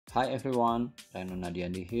Hi everyone, Rano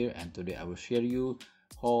Nadiandi here, and today I will share you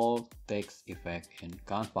how text effect in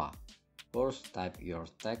Canva. First, type your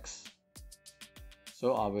text.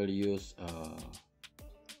 So I will use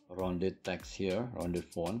rounded text here, rounded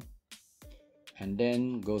font, and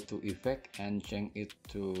then go to effect and change it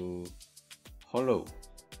to hollow.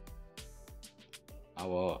 I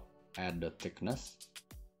will add the thickness,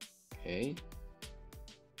 okay,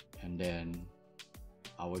 and then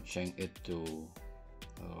I will change it to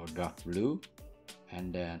dark blue,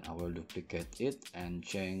 and then I will duplicate it and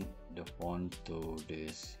change the font to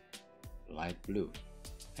this light blue,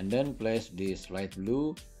 and then place this light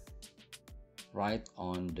blue right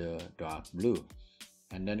on the dark blue,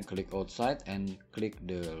 and then click outside and click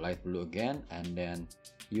the light blue again, and then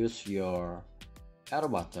use your arrow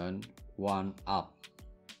button, one up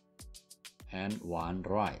and one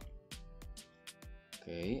right,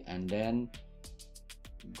 okay, and then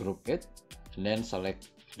group it, and then select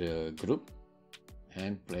the group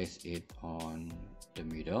and place it on the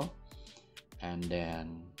middle, and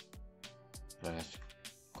then press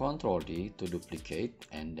Ctrl D to duplicate,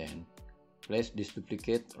 and then place this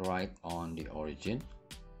duplicate right on the origin,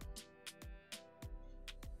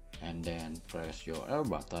 and then press your arrow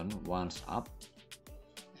button once up,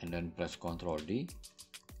 and then press Ctrl D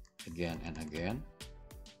again and again.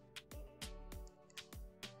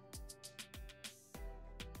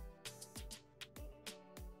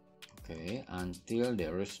 Okay, until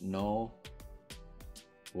there is no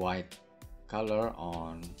white color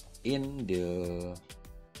in the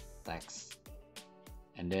text,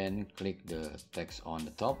 and then click the text on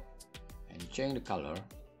the top and change the color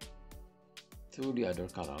to the other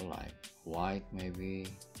color like white maybe,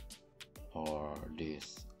 or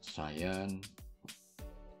this cyan.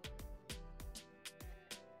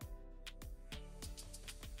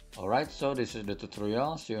 Alright, so this is the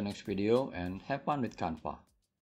tutorial. See you next video and have fun with Canva.